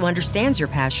FedEx, who understands your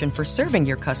passion for serving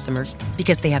your customers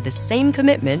because they have the same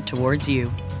commitment towards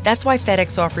you. That's why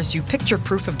FedEx offers you picture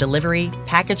proof of delivery,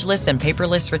 packageless and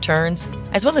paperless returns,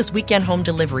 as well as weekend home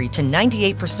delivery to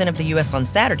 98% of the U.S. on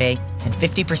Saturday and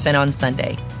 50% on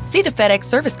Sunday. See the FedEx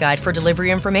service guide for delivery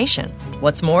information.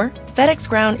 What's more, FedEx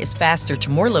Ground is faster to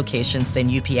more locations than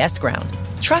UPS Ground.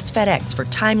 Trust FedEx for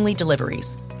timely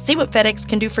deliveries. See what FedEx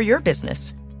can do for your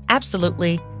business.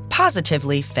 Absolutely,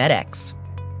 positively FedEx.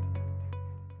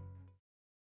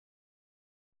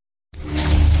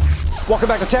 Welcome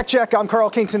back to Tech Check. I'm Carl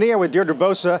Quintanilla with Deirdre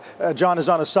Bosa. John is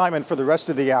on assignment for the rest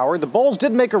of the hour. The bulls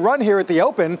did make a run here at the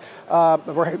open.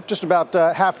 We're just about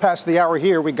half past the hour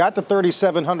here. We got to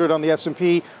 3,700 on the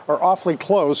S&P, are awfully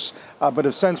close, but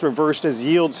have since reversed as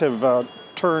yields have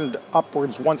turned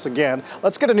upwards once again.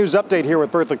 Let's get a news update here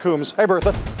with Bertha Coombs. Hey,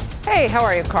 Bertha. Hey, how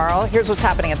are you, Carl? Here's what's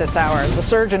happening at this hour. The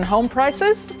surge in home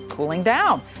prices cooling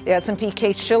down. The S&P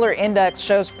Case-Shiller Index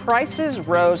shows prices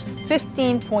rose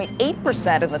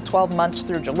 15.8% in the 12 months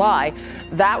through July.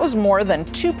 That was more than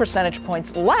 2 percentage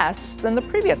points less than the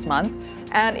previous month,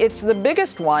 and it's the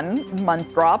biggest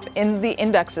one-month drop in the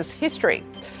index's history.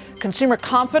 Consumer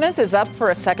confidence is up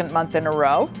for a second month in a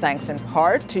row, thanks in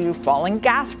part to falling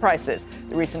gas prices.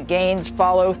 The recent gains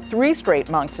follow 3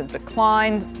 straight months of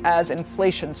declines as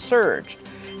inflation surged.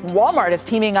 Walmart is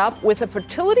teaming up with a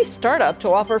fertility startup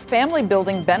to offer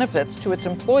family-building benefits to its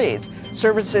employees.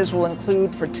 Services will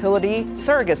include fertility,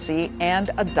 surrogacy,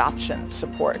 and adoption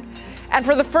support. And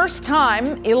for the first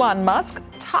time, Elon Musk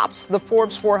tops the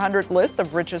Forbes 400 list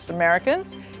of richest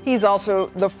Americans. He's also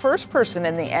the first person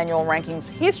in the annual rankings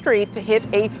history to hit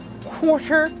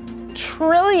 $250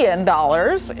 billion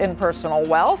in personal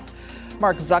wealth.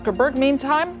 Mark Zuckerberg,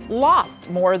 meantime,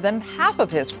 lost more than half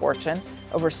of his fortune,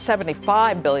 over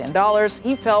 $75 billion.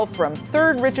 He fell from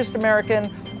third richest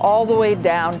American all the way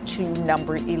down to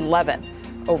number 11.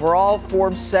 Overall,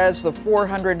 Forbes says the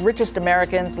 400 richest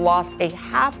Americans lost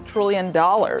 $500 billion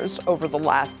over the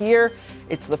last year.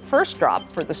 It's the first drop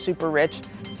for the super rich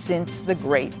since the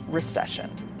Great Recession.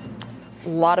 A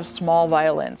lot of small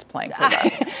violins playing for them.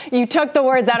 You took the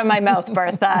words out of my mouth,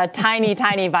 Bertha. Tiny,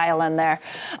 tiny violin there.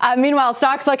 Meanwhile,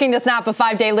 stocks looking to snap a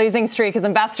 5-day losing streak as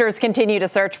investors continue to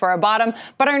search for a bottom.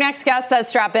 But our next guest says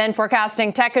strap in,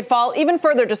 forecasting tech could fall even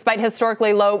further despite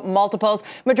historically low multiples.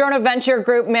 Madrona Venture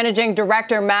Group Managing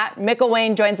Director Matt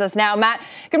Micklewayne joins us now. Matt,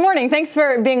 good morning. Thanks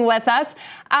for being with us.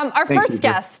 Our first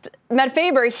guest, Matt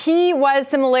Faber, he was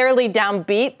similarly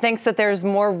downbeat, thinks that there's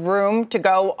more room to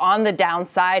go on the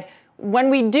downside.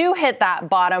 When we do hit that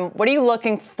bottom, what are you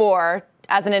looking for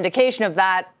as an indication of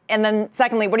that? And then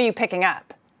secondly, what are you picking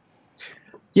up?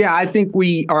 Yeah, I think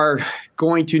we are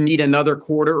going to need another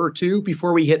quarter or two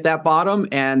before we hit that bottom.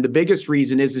 And the biggest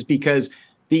reason is because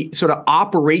the sort of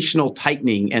operational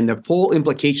tightening and the full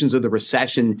implications of the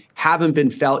recession haven't been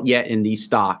felt yet in these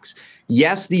stocks.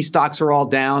 Yes, these stocks are all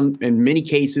down in many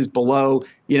cases below,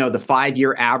 the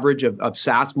 5-year average of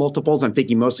SaaS multiples. I'm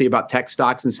thinking mostly about tech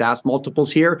stocks and SaaS multiples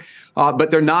here,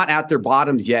 but they're not at their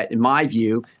bottoms yet, in my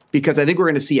view, because I think we're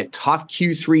going to see a tough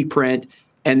Q3 print.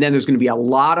 And then there's going to be a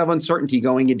lot of uncertainty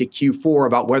going into Q4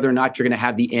 about whether or not you're going to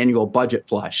have the annual budget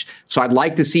flush. So I'd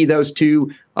like to see those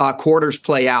two quarters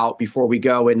play out before we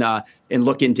go and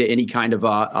look into any kind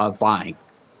of buying.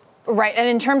 Right. And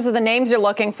in terms of the names you're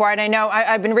looking for, and I know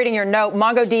I've been reading your note,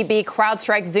 MongoDB,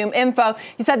 CrowdStrike, Zoom Info.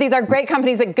 You said these are great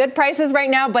companies at good prices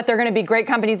right now, but they're going to be great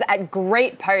companies at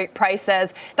great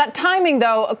prices. That timing,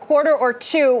 though, a quarter or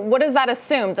two, what does that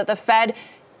assume? That the Fed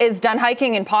is done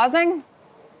hiking and pausing?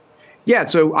 Yeah,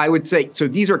 so I would say,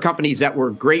 these are companies that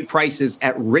were great prices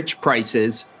at rich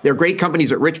prices. They're great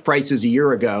companies at rich prices a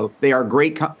year ago. They are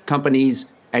great companies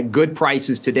at good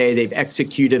prices today. They've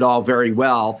executed all very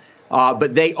well.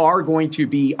 But they are going to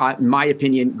be, in my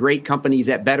opinion, great companies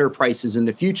at better prices in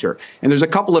the future. And there's a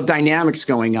couple of dynamics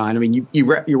going on. I mean,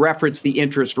 you referenced the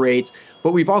interest rates,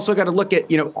 but we've also got to look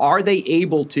at, are they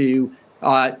able to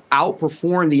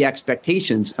outperform the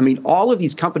expectations? I mean, all of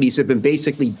these companies have been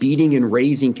basically beating and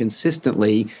raising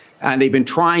consistently, and they've been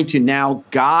trying to now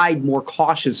guide more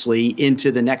cautiously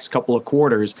into the next couple of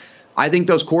quarters. I think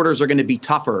those quarters are going to be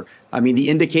tougher. I mean, the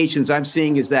indications I'm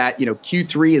seeing is that,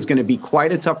 Q3 is going to be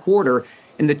quite a tough quarter.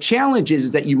 And the challenge is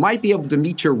that you might be able to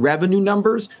meet your revenue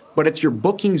numbers, but it's your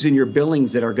bookings and your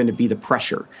billings that are going to be the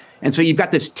pressure. And so you've got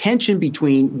this tension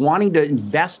between wanting to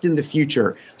invest in the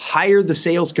future, hire the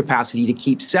sales capacity to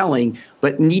keep selling,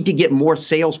 but need to get more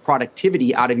sales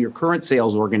productivity out of your current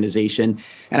sales organization.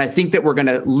 And I think that we're going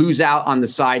to lose out on the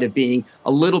side of being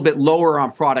a little bit lower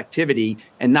on productivity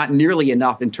and not nearly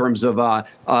enough in terms of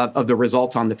the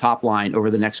results on the top line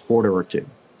over the next quarter or two.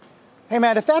 Hey,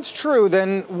 Matt, if that's true,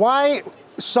 then why,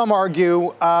 some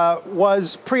argue,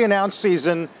 was pre-announced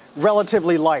season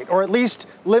relatively light, or at least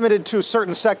limited to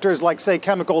certain sectors like, say,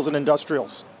 chemicals and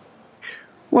industrials?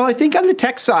 Well, I think on the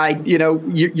tech side,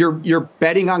 you're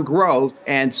betting on growth.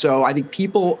 And so I think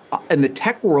people in the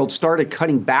tech world started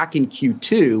cutting back in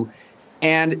Q2.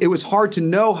 And it was hard to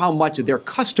know how much of their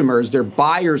customers, their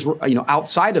buyers, were,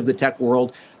 outside of the tech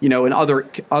world, and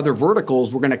other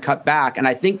verticals were going to cut back. And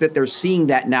I think that they're seeing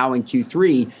that now in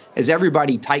Q3 as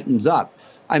everybody tightens up.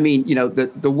 I mean,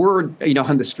 the word,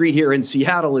 on the street here in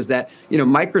Seattle is that,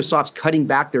 Microsoft's cutting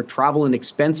back their travel and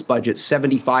expense budget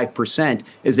 75%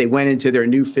 as they went into their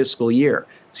new fiscal year.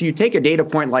 So you take a data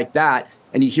point like that,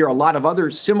 and you hear a lot of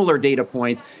other similar data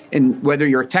points, and whether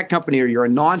you're a tech company or you're a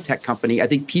non-tech company, I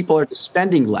think people are just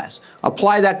spending less.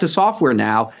 Apply that to software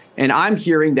now, and I'm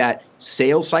hearing that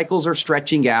sales cycles are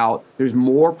stretching out. There's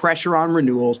more pressure on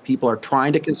renewals. People are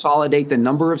trying to consolidate the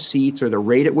number of seats or the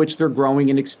rate at which they're growing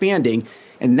and expanding.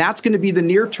 And that's going to be the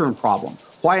near-term problem.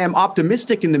 Why I'm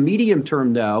optimistic in the medium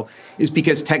term, though, is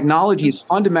because technology is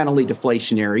fundamentally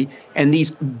deflationary, and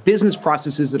these business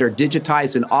processes that are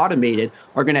digitized and automated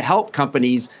are going to help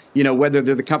companies, whether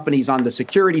they're the companies on the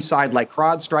security side like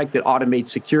CrowdStrike that automates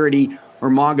security, or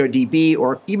MongoDB,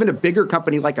 or even a bigger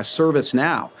company like a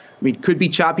ServiceNow. I mean, it could be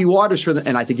choppy waters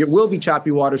and I think it will be choppy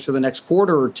waters for the next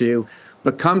quarter or two.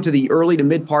 But come to the early to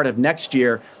mid part of next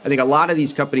year, I think a lot of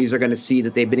these companies are going to see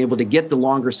that they've been able to get the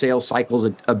longer sales cycles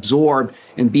absorbed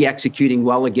and be executing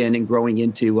well again and growing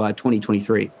into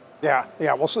 2023. Yeah.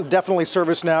 Well, so definitely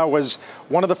ServiceNow was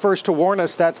one of the first to warn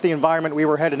us that's the environment we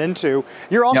were headed into.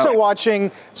 You're also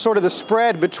watching sort of the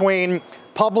spread between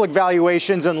public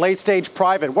valuations and late stage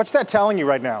private. What's that telling you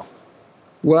right now?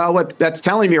 Well, what that's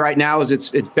telling me right now is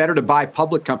it's better to buy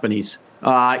public companies.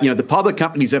 The public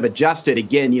companies have adjusted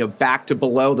again, back to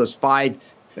below those the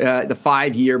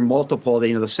 5-year multiple.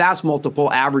 The SaaS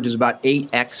multiple averages about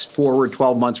 8x forward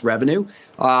 12 months revenue.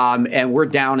 And we're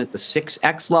down at the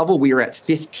 6x level. We were at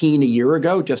 15 a year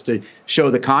ago, just to show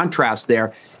the contrast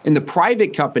there. In the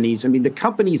private companies, the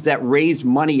companies that raised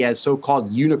money as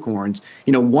so-called unicorns,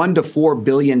 $1 to $4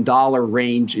 billion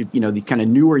range, the kind of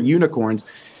newer unicorns,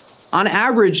 on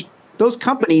average, those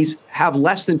companies have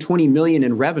less than 20 million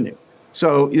in revenue.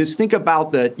 So just think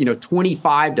about the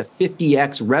 25 to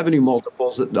 50x revenue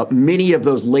multiples that many of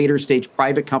those later stage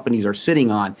private companies are sitting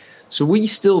on. So we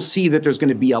still see that there's going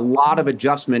to be a lot of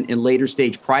adjustment in later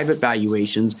stage private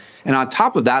valuations. And on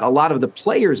top of that, a lot of the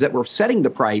players that were setting the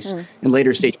price in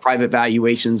later stage private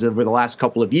valuations over the last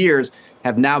couple of years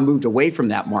have now moved away from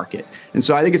that market. And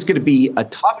so I think it's going to be a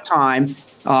tough time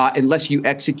unless you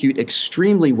execute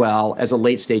extremely well as a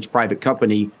late stage private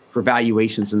company for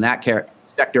valuations in that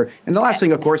sector. And the last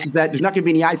thing, of course, is that there's not going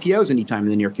to be any IPOs anytime in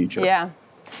the near future. Yeah.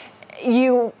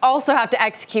 You also have to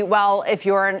execute well if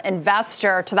you're an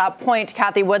investor. To that point,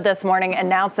 Cathie Wood this morning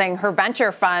announcing her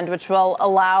venture fund, which will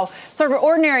allow sort of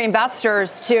ordinary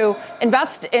investors to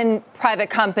invest in private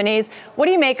companies. What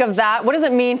do you make of that? What does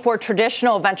it mean for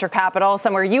traditional venture capital,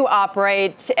 somewhere you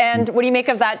operate? And what do you make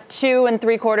of that 2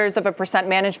 3/4%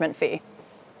 management fee?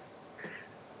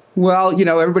 Well,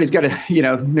 everybody's got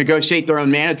to, negotiate their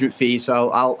own management fee. So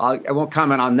I won't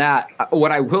comment on that.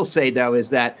 What I will say, though,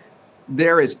 is that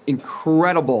there is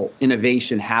incredible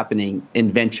innovation happening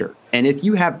in venture. And if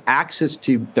you have access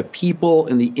to the people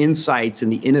and the insights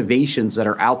and the innovations that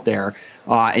are out there,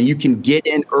 and you can get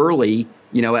in early,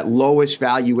 at lowish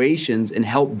valuations and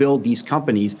help build these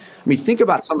companies. Think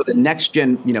about some of the next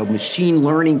gen, machine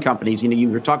learning companies. You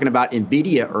were talking about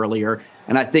NVIDIA earlier.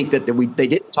 And I think that they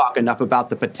didn't talk enough about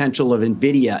the potential of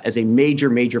NVIDIA as a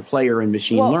major player in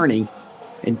machine learning.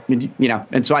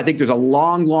 And so I think there's a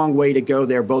long way to go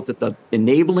there, both at the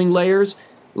enabling layers,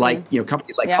 like,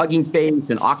 companies like Hugging Face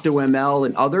and OctoML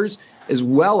and others, as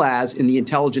well as in the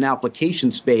intelligent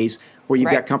application space, where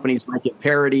you've got companies like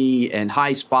Parity and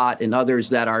HighSpot and others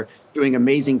that are doing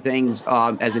amazing things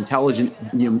as intelligent,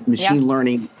 machine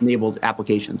learning enabled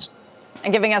applications.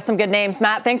 And giving us some good names.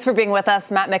 Matt, thanks for being with us.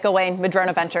 Matt McIlwain,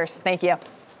 Madrona Ventures. Thank you.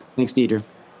 Thanks, Deidre.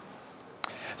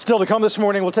 Still to come this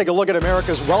morning, we'll take a look at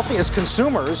America's wealthiest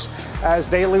consumers as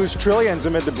they lose trillions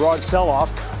amid the broad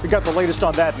sell-off. We got the latest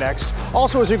on that next.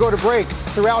 Also, as we go to break,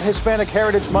 throughout Hispanic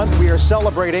Heritage Month, we are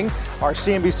celebrating our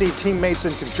CNBC teammates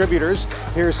and contributors.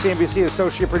 Here's CNBC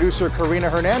associate producer Karina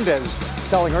Hernandez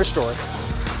telling her story.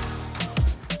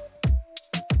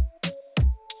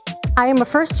 I am a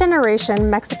first-generation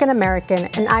Mexican-American,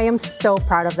 and I am so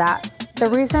proud of that. The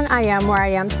reason I am where I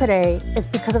am today is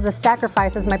because of the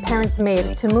sacrifices my parents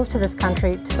made to move to this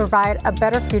country to provide a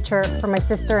better future for my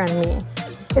sister and me.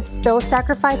 It's those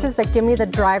sacrifices that give me the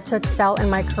drive to excel in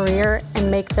my career and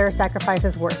make their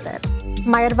sacrifices worth it.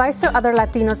 My advice to other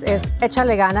Latinos is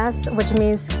échale ganas, which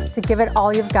means to give it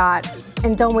all you've got,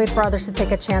 and don't wait for others to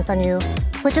take a chance on you.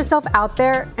 Put yourself out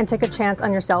there and take a chance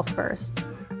on yourself first.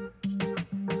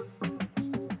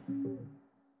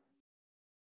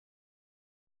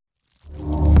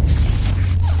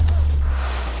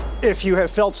 If you have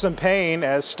felt some pain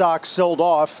as stocks sold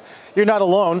off, you're not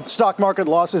alone. Stock market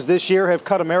losses this year have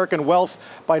cut American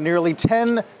wealth by nearly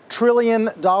 $10 trillion.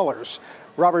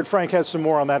 Robert Frank has some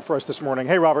more on that for us this morning.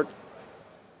 Hey, Robert.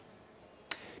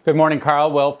 Good morning,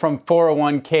 Carl. Well, from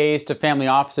 401ks to family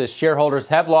offices, shareholders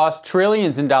have lost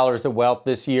trillions in dollars of wealth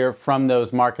this year from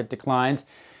those market declines.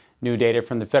 New data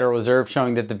from the Federal Reserve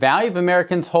showing that the value of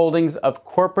Americans' holdings of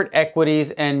corporate equities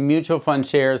and mutual fund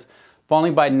shares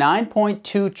falling by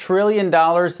 $9.2 trillion.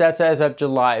 That's as of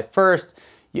July 1st.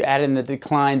 You add in the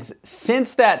declines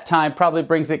since that time, probably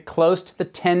brings it close to the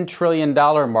 $10 trillion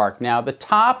mark. Now, the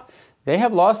top, they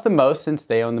have lost the most since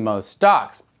they own the most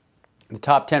stocks. The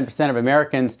top 10% of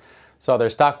Americans saw their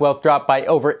stock wealth drop by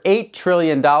over $8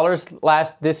 trillion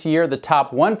this year. The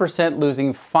top 1%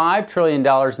 losing $5 trillion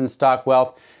in stock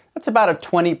wealth. That's about a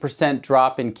 20%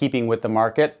 drop in keeping with the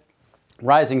market.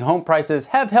 Rising home prices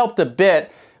have helped a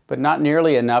bit, but not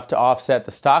nearly enough to offset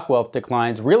the stock wealth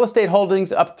declines. Real estate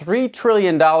holdings up $3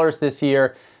 trillion this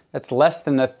year. That's less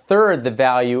than a third the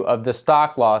value of the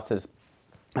stock losses.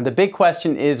 And the big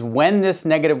question is when this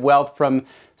negative wealth from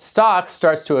stocks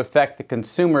starts to affect the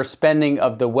consumer spending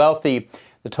of the wealthy.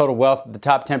 The total wealth of the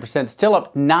top 10% still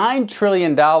up $9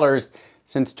 trillion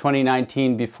since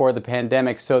 2019 before the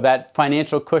pandemic. So that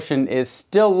financial cushion is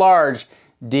still large,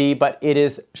 D, but it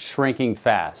is shrinking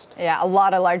fast. Yeah, a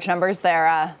lot of large numbers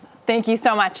there. Thank you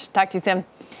so much. Talk to you soon.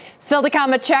 Still to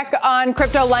come, a check on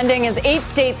crypto lending as 8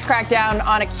 states crack down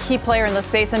on a key player in the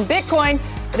space. And Bitcoin,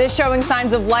 it is showing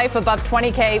signs of life above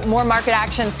 20K. More market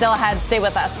action still ahead. Stay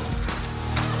with us.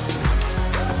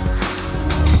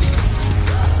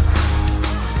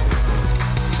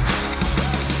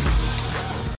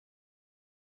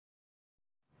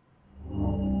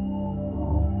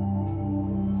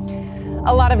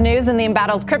 A lot of news in the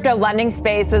embattled crypto lending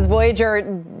space as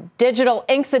Voyager Digital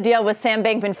inks a deal with Sam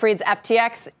Bankman-Fried's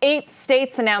FTX. 8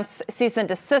 states announced cease and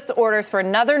desist orders for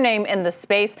another name in the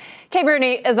space. Kay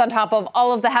Bruni is on top of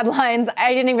all of the headlines.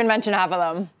 I didn't even mention half of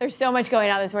them. There's so much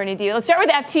going on this morning, Dee. Let's start with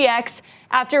FTX.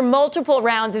 After multiple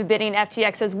rounds of bidding,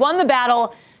 FTX has won the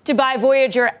battle to buy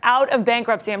Voyager out of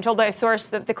bankruptcy. I'm told by a source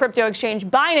that the crypto exchange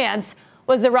Binance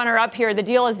was the runner-up here. The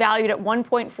deal is valued at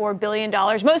 $1.4 billion.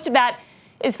 Most of that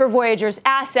is for Voyager's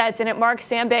assets, and it marks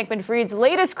Sam Bankman-Fried's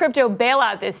latest crypto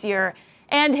bailout this year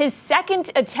and his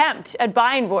second attempt at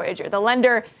buying Voyager. The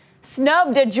lender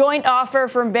snubbed a joint offer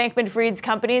from Bankman-Fried's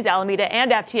companies, Alameda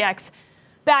and FTX,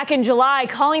 back in July,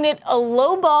 calling it a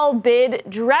lowball bid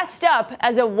dressed up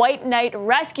as a white knight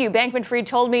rescue. Bankman-Fried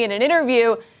told me in an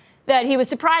interview that he was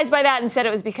surprised by that and said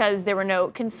it was because there were no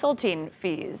consulting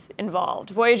fees involved.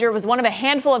 Voyager was one of a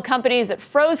handful of companies that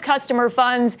froze customer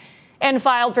funds and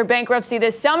filed for bankruptcy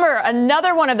this summer.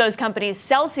 Another one of those companies,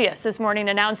 Celsius, this morning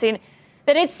announcing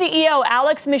that its CEO,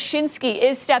 Alex Mashinsky,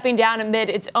 is stepping down amid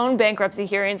its own bankruptcy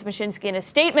hearings. Mashinsky in a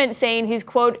statement saying he's,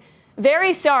 quote,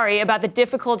 very sorry about the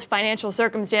difficult financial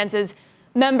circumstances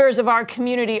members of our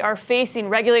community are facing.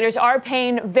 Regulators are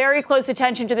paying very close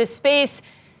attention to this space.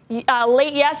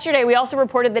 Late yesterday, we also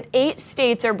reported that 8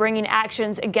 states are bringing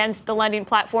actions against the lending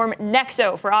platform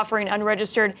Nexo for offering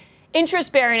unregistered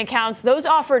interest-bearing accounts. Those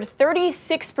offered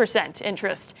 36%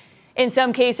 interest. In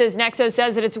some cases, Nexo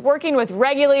says that it's working with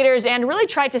regulators and really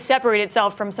tried to separate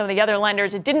itself from some of the other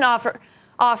lenders. It didn't offer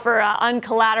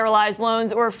uncollateralized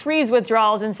loans or freeze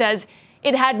withdrawals and says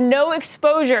it had no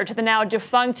exposure to the now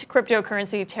defunct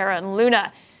cryptocurrency Terra and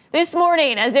Luna. This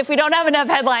morning, as if we don't have enough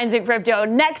headlines in crypto,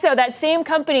 Nexo, that same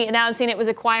company, announcing it was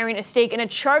acquiring a stake in a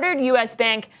chartered U.S.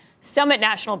 bank, Summit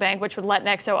National Bank, which would let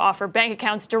Nexo offer bank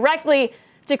accounts directly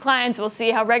to clients. We'll see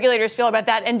how regulators feel about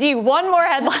that. And Dee, one more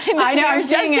headline that we were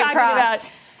just talking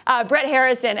about. Brett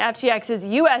Harrison, FTX's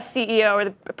U.S. CEO, or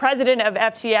the president of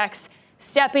FTX,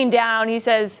 stepping down. He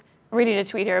says, I'm reading a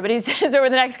tweet here, but he says over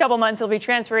the next couple months he'll be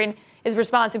transferring his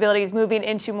responsibilities, moving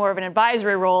into more of an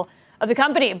advisory role. of the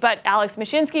company. But Alex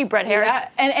Mashinsky, Brett Harris. Yeah,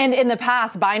 and in the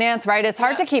past, Binance, right? It's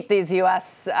hard to keep these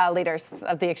U.S. Leaders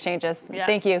of the exchanges. Yeah.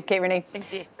 Thank you, Kate Rooney. Thanks,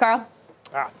 Steve. Carl?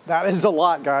 That is a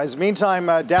lot, guys. Meantime,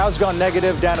 Dow's gone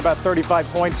negative, down about 35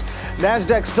 points.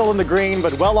 NASDAQ still in the green,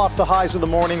 but well off the highs of the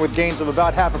morning with gains of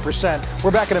about 0.5%.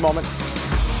 We're back in a moment.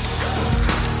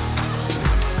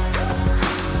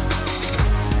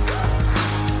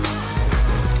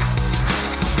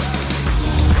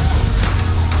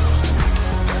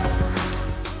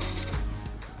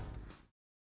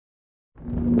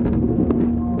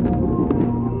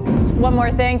 One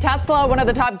more thing. Tesla, one of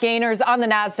the top gainers on the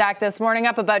NASDAQ this morning,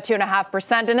 up about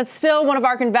 2.5%. And it's still one of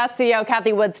ARK Invest CEO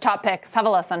Cathie Wood's top picks. Have a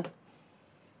listen.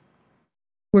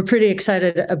 We're pretty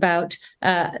excited about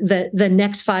the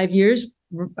next 5 years.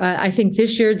 I think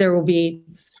this year there will be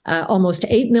almost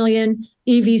 8 million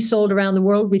EVs sold around the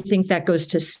world. We think that goes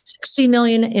to 60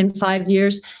 million in 5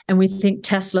 years. And we think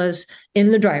Tesla's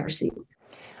in the driver's seat.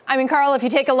 I mean, Carl, if you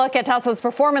take a look at Tesla's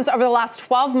performance over the last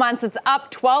 12 months, it's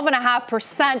up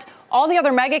 12.5%. All the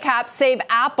other mega caps, save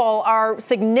Apple, are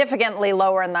significantly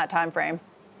lower in that time frame.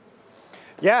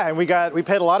 Yeah, and we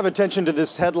paid a lot of attention to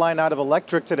this headline out of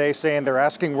Electric today saying they're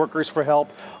asking workers for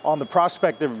help on the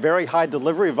prospect of very high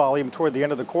delivery volume toward the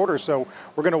end of the quarter. So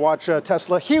we're going to watch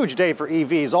Tesla. Huge day for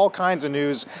EVs, all kinds of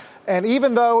news. And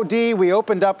even though, Dee, we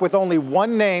opened up with only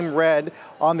one name red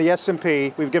on the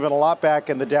S&P, we've given a lot back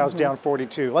and the Dow's down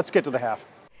 42. Let's get to the half.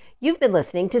 You've been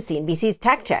listening to CNBC's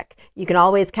Tech Check. You can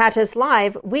always catch us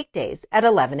live weekdays at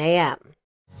 11 a.m.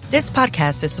 This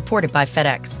podcast is supported by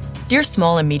FedEx. Dear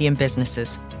small and medium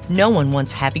businesses, no one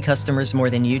wants happy customers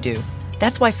more than you do.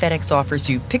 That's why FedEx offers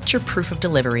you picture proof of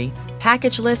delivery,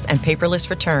 packageless and paperless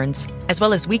returns, as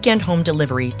well as weekend home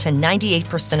delivery to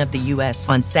 98% of the U.S.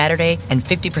 on Saturday and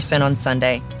 50% on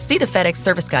Sunday. See the FedEx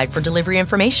service guide for delivery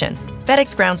information.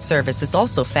 FedEx Ground service is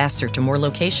also faster to more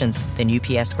locations than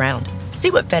UPS Ground.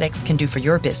 See what FedEx can do for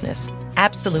your business.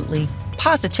 Absolutely,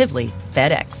 positively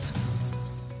FedEx.